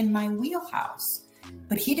even in my wheelhouse.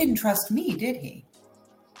 But he didn't trust me, did he?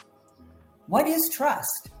 What is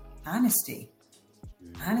trust? Honesty.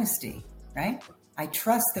 Honesty, right? I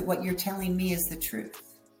trust that what you're telling me is the truth.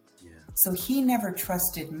 Yeah. So he never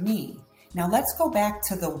trusted me. Now let's go back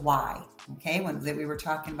to the why, okay, that we were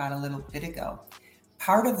talking about a little bit ago.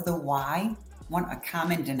 Part of the why, a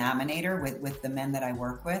common denominator with the men that I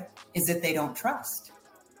work with, is that they don't trust.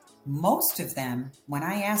 Most of them, when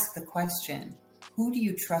I ask the question, who do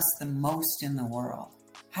you trust the most in the world?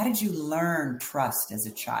 How did you learn trust as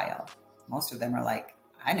a child? Most of them are like,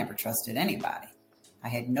 I never trusted anybody. I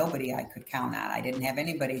had nobody I could count on. I didn't have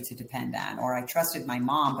anybody to depend on. Or I trusted my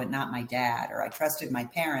mom, but not my dad. Or I trusted my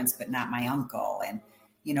parents, but not my uncle. And,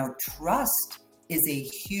 trust is a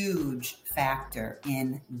huge factor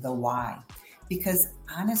in the why. Because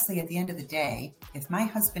honestly, at the end of the day, if my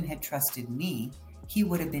husband had trusted me, he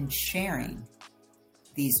would have been sharing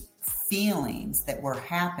these feelings that were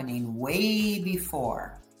happening way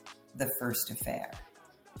before the first affair.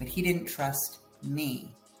 But he didn't trust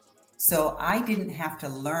me. So I didn't have to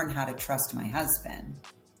learn how to trust my husband.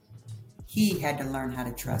 He had to learn how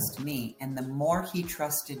to trust me. And the more he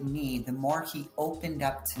trusted me, the more he opened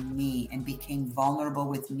up to me and became vulnerable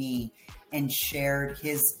with me and shared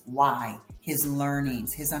his why, his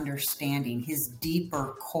learnings, his understanding, his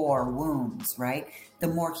deeper core wounds, right? The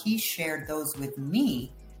more he shared those with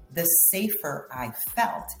me, the safer I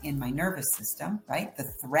felt in my nervous system, right?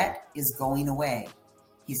 The threat is going away.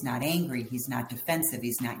 He's not angry. He's not defensive.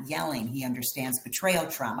 He's not yelling. He understands betrayal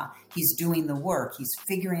trauma. He's doing the work. He's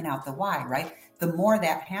figuring out the why, right? The more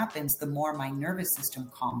that happens, the more my nervous system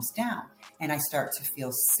calms down and I start to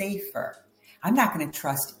feel safer. I'm not going to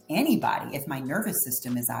trust anybody if my nervous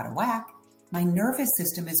system is out of whack. My nervous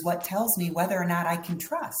system is what tells me whether or not I can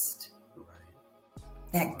trust.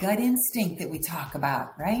 That gut instinct that we talk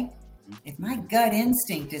about, right? If my gut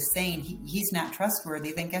instinct is saying he's not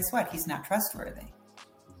trustworthy, then guess what? He's not trustworthy.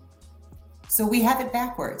 So we have it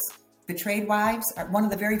backwards. Betrayed Wives, one of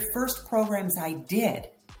the very first programs I did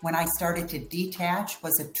when I started to detach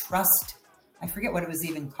was a trust. I forget what it was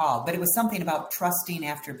even called, but it was something about trusting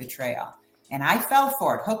after betrayal. And I fell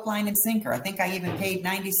for it, hook, line, and sinker. I think I even paid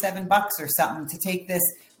 $97 or something to take this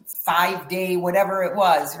 5-day, whatever it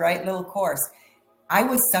was, right? Little course. I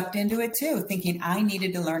was sucked into it too, thinking I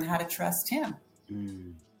needed to learn how to trust him.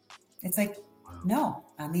 It's like, no,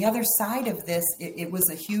 on the other side of this, it was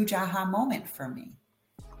a huge aha moment for me.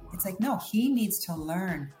 It's like, no, he needs to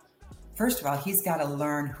learn. First of all, he's got to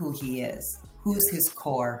learn who he is, who's his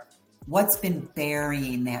core, what's been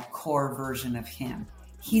burying that core version of him.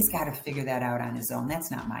 He's got to figure that out on his own. That's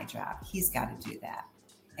not my job. He's got to do that.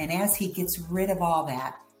 And as he gets rid of all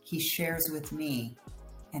that, he shares with me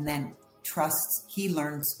and then he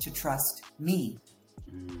learns to trust me.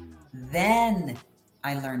 Then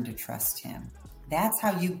I learn to trust him. That's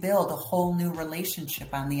how you build a whole new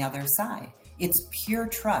relationship on the other side. It's pure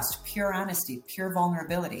trust, pure honesty, pure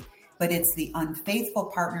vulnerability, but it's the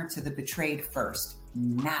unfaithful partner to the betrayed first,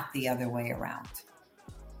 not the other way around.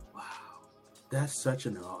 Wow. That's such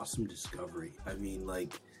an awesome discovery. I mean,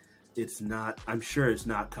 I'm sure it's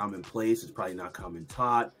not commonplace. It's probably not common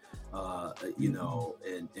taught, and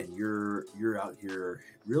you're out here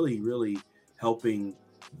really, really helping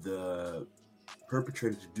the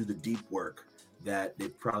perpetrator to do the deep work that they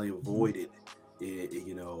probably avoided,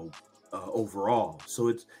 overall. So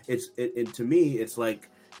it's to me, it's like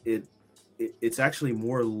it's actually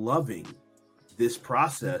more loving, this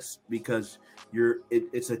process, because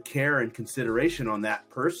it's a care and consideration on that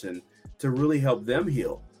person to really help them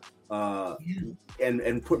heal,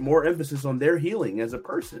 and put more emphasis on their healing as a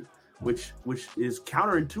person, which is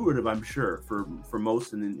counterintuitive, I'm sure, for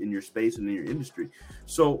most in your space and in your industry.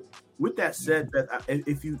 So with that said, Beth,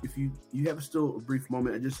 if you have still a brief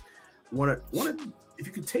moment, I just want to if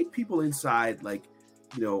you could take people inside,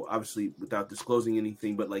 obviously without disclosing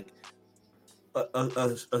anything, but like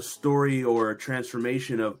a story or a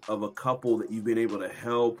transformation of a couple that you've been able to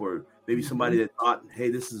help, or maybe somebody that thought, hey,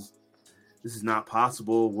 this is this is not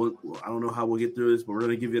possible. I don't know how we'll get through this, but we're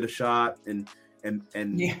going to give it a shot. And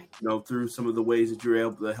Yeah. through some of the ways that you're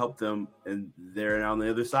able to help them, and they're on the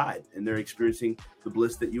other side and they're experiencing the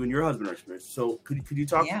bliss that you and your husband are experiencing. So could you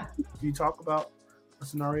talk? Yeah. Could you talk about a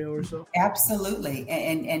scenario or so? Absolutely.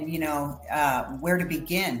 And where to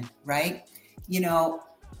begin, right?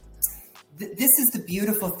 This is the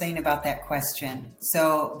beautiful thing about that question.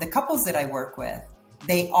 So the couples that I work with,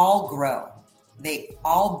 they all grow, they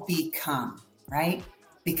all become, right?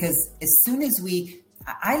 Because as soon as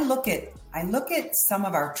I look at some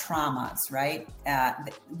of our traumas, right?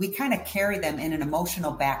 We kind of carry them in an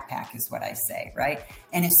emotional backpack is what I say, right?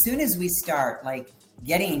 And as soon as we start like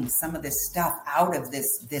getting some of this stuff out of this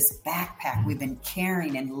backpack, we've been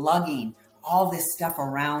carrying and lugging all this stuff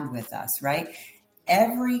around with us, right?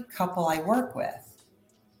 Every couple I work with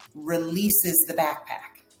releases the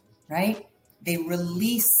backpack, right? They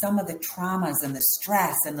release some of the traumas and the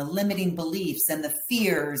stress and the limiting beliefs and the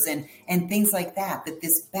fears and things like that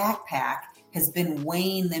this backpack has been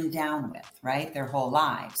weighing them down with, right? Their whole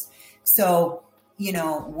lives. So,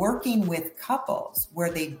 working with couples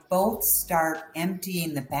where they both start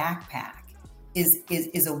emptying the backpack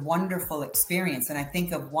is a wonderful experience. And I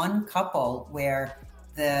think of one couple where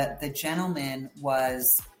the gentleman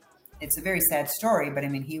it's a very sad story, but I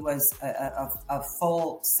mean, he was a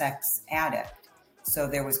full sex addict. So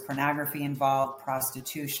there was pornography involved,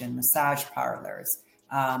 prostitution, massage parlors,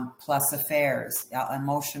 plus affairs,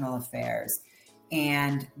 emotional affairs.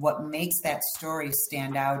 And what makes that story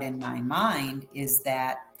stand out in my mind is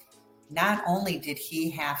that not only did he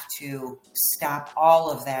have to stop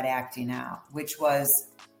all of that acting out, which was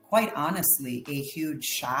quite honestly a huge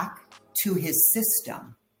shock to his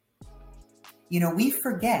system. We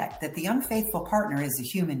forget that the unfaithful partner is a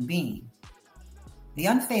human being. The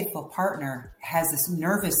unfaithful partner has this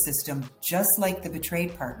nervous system just like the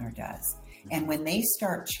betrayed partner does. And when they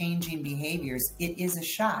start changing behaviors, it is a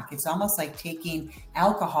shock. It's almost like taking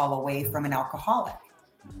alcohol away from an alcoholic,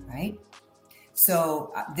 right?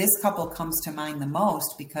 So this couple comes to mind the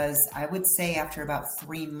most because I would say after about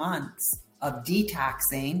 3 months of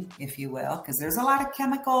detoxing, if you will, because there's a lot of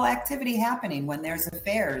chemical activity happening when there's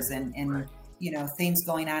affairs and things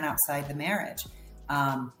going on outside the marriage.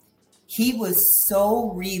 He was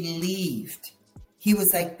so relieved. He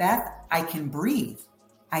was like, Beth, I can breathe.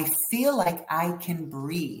 I feel like I can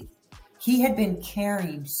breathe. He had been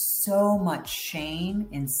carrying so much shame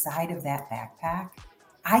inside of that backpack.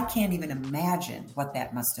 I can't even imagine what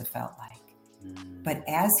that must have felt like. But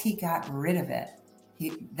as he got rid of it,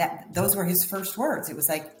 those were his first words. It was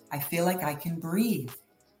like, I feel like I can breathe.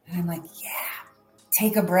 And I'm like, yeah,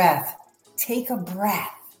 take a breath. Take a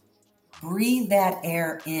breath. Breathe that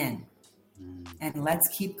air in. And let's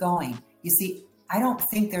keep going. You see, I don't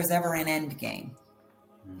think there's ever an end game.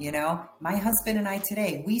 My husband and I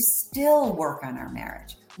today, we still work on our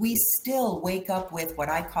marriage. We still wake up with what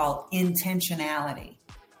I call intentionality.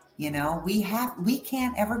 We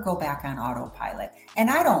can't ever go back on autopilot, and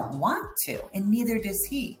I don't want to, and neither does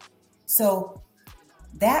he. So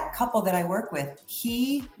that couple that I work with,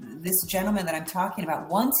 this gentleman that I'm talking about,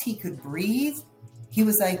 once he could breathe, he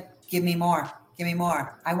was like, give me more. Give me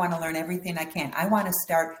more. I want to learn everything I can. I want to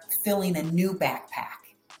start filling a new backpack.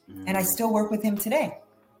 And I still work with him today.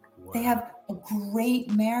 Wow. They have a great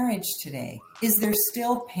marriage today. Is there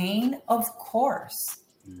still pain? Of course.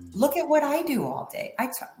 Look at what I do all day.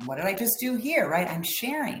 What did I just do here, right? I'm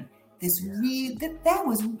sharing this. That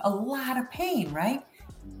was a lot of pain, right?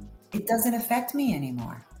 It doesn't affect me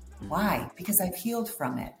anymore. Why? Because I've healed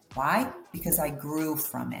from it. Why? Because I grew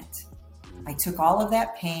from it. I took all of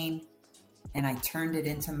that pain and I turned it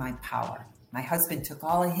into my power. My husband took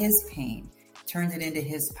all of his pain, turned it into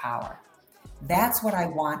his power. That's what I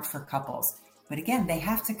want for couples. But again, they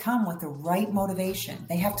have to come with the right motivation.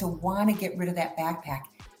 They have to want to get rid of that backpack.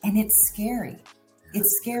 And it's scary.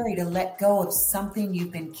 It's scary to let go of something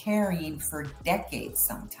you've been carrying for decades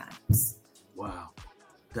sometimes. Wow.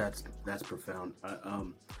 That's profound.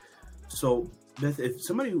 So Beth, if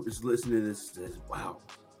somebody is listening to this and says, wow,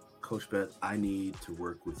 Coach Beth, I need to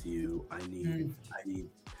work with you. I need,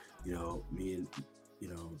 me and,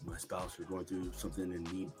 my spouse are going through something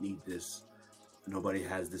and need this. Nobody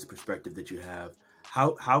has this perspective that you have.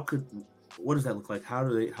 What does that look like? How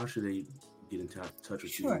should they get in touch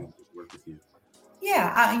with you and work with you?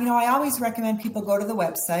 Yeah. I always recommend people go to the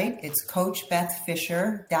website. It's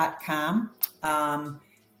coachbethfisher.com.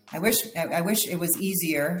 I wish it was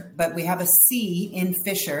easier, but we have a C in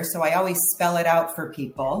Fisher, so I always spell it out for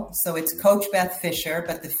people. So it's Coach Beth Fisher,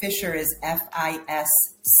 but the Fisher is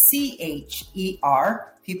Fischer.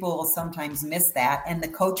 People will sometimes miss that. And the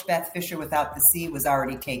Coach Beth Fisher without the C was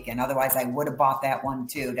already taken. Otherwise, I would have bought that one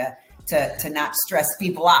too to not stress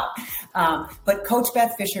people out. But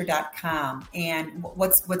CoachBethFisher.com. And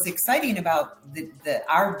what's exciting about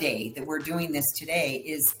our day that we're doing this today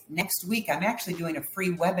is next week, I'm actually doing a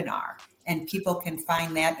free webinar, and people can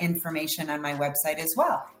find that information on my website as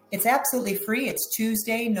well. It's absolutely free. It's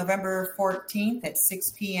Tuesday, November 14th at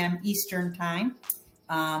 6 p.m. Eastern time.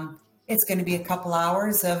 It's going to be a couple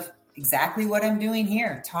hours of exactly what I'm doing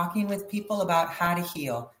here, talking with people about how to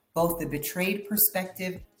heal both the betrayed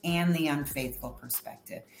perspective and the unfaithful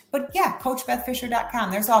perspective. But yeah,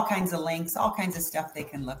 CoachBethFisher.com. There's all kinds of links, all kinds of stuff they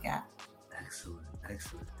can look at.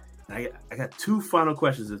 Excellent. I got two final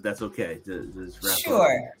questions, if that's okay. To just wrap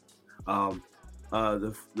Sure. up.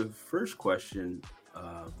 The first question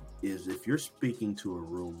is, if you're speaking to a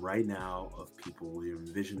room right now of people, you're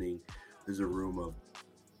envisioning there's a room of,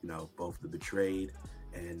 both the betrayed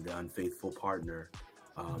and the unfaithful partner,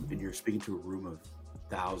 and you're speaking to a room of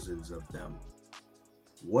thousands of them,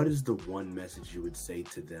 what is the one message you would say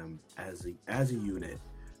to them as a unit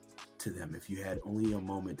to them? If you had only a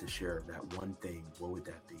moment to share that one thing, what would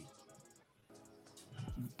that be?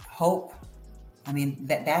 Hope. I mean,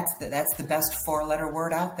 that's the best 4-letter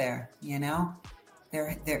word out there.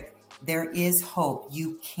 There is hope.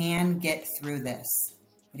 You can get through this.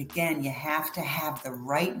 But again, you have to have the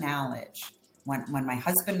right knowledge. When my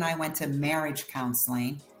husband and I went to marriage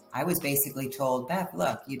counseling, I was basically told, Beth,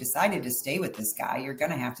 look, you decided to stay with this guy. You're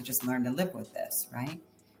going to have to just learn to live with this, right?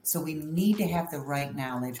 So we need to have the right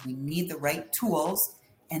knowledge. We need the right tools,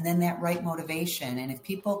 and then that right motivation. And if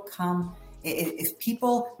people come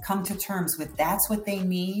to terms with that's what they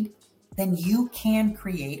need, then you can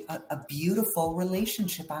create a beautiful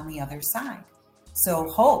relationship on the other side. So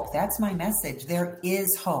hope, that's my message. There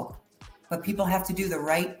is hope, but people have to do the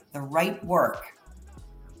right work.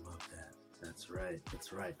 I love that. That's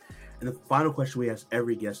right. And the final question we ask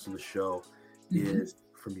every guest on the show is,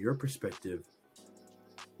 from your perspective,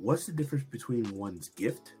 what's the difference between one's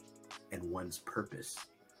gift and one's purpose?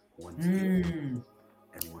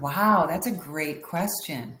 Wow, that's a great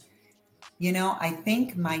question. I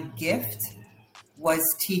think my gift was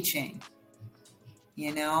teaching.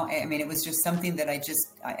 It was just something that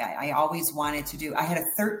I always wanted to do. I had a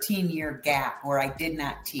 13-year gap where I did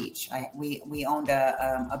not teach. We owned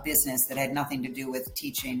a business that had nothing to do with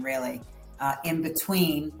teaching, really, in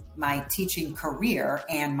between my teaching career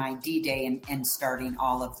and my D-Day and starting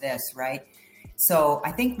all of this, right? So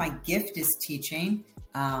I think my gift is teaching.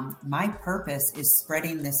 My purpose is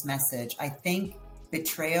spreading this message. I think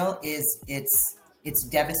betrayal it's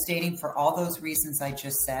devastating for all those reasons I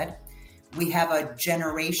just said. We have a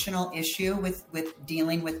generational issue with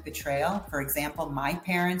dealing with betrayal. For example, my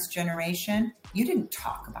parents' generation, you didn't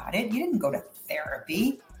talk about it. You didn't go to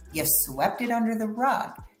therapy. You swept it under the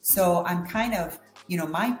rug. So I'm kind of,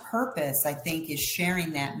 my purpose, I think, is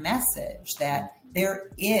sharing that message that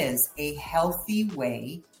there is a healthy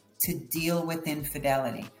way to deal with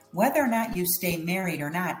infidelity. Whether or not you stay married or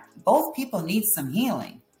not, both people need some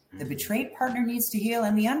healing. The betrayed partner needs to heal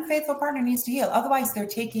and the unfaithful partner needs to heal. Otherwise, they're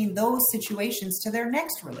taking those situations to their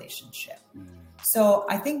next relationship. So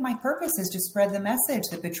I think my purpose is to spread the message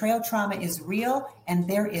that betrayal trauma is real and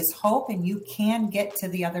there is hope and you can get to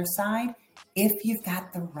the other side if you've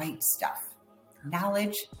got the right stuff.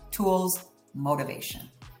 Knowledge, tools,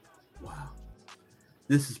 motivation. Wow.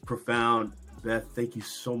 This is profound. Beth, thank you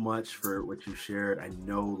so much for what you shared. I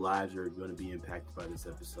know lives are going to be impacted by this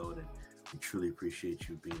episode, and we truly appreciate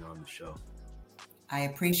you being on the show. I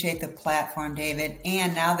appreciate the platform, David.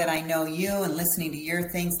 And now that I know you and listening to your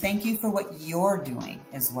things, thank you for what you're doing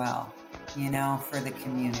as well, for the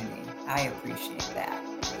community. I appreciate that.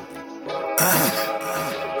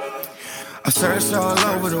 I searched all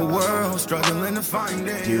over the world, struggling to find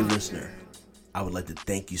it. Dear listener, I would like to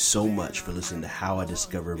thank you so much for listening to How I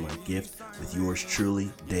Discovered My Gift with yours truly,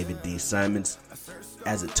 David D. Simons.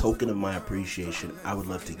 As a token of my appreciation, I would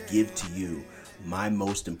love to give to you my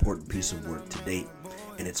most important piece of work to date,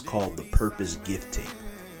 and it's called the Purpose Gift Tape.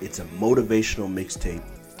 It's a motivational mixtape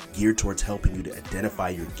geared towards helping you to identify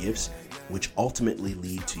your gifts, which ultimately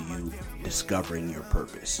lead to you discovering your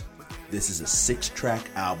purpose. This is a 6-track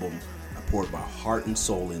album I poured my heart and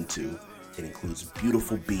soul into. It includes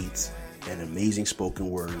beautiful beats and amazing spoken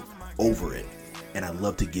word over it, and I'd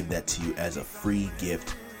love to give that to you as a free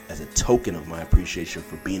gift, as a token of my appreciation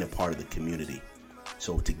for being a part of the community.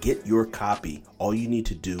 So to get your copy, all you need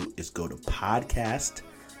to do is go to podcast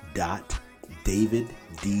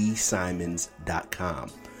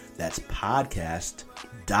podcast.davidsimons.com. That's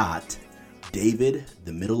podcast.david,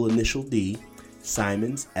 the middle initial D,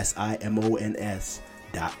 Simons, SIMONS.com,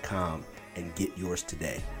 and get yours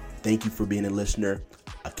today. Thank you for being a listener.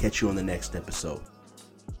 I'll catch you on the next episode.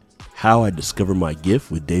 How I Discover My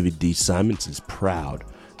Gift with David D. Simons is proud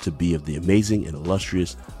to be of the amazing and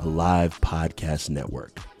illustrious Alive Podcast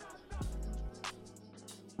Network.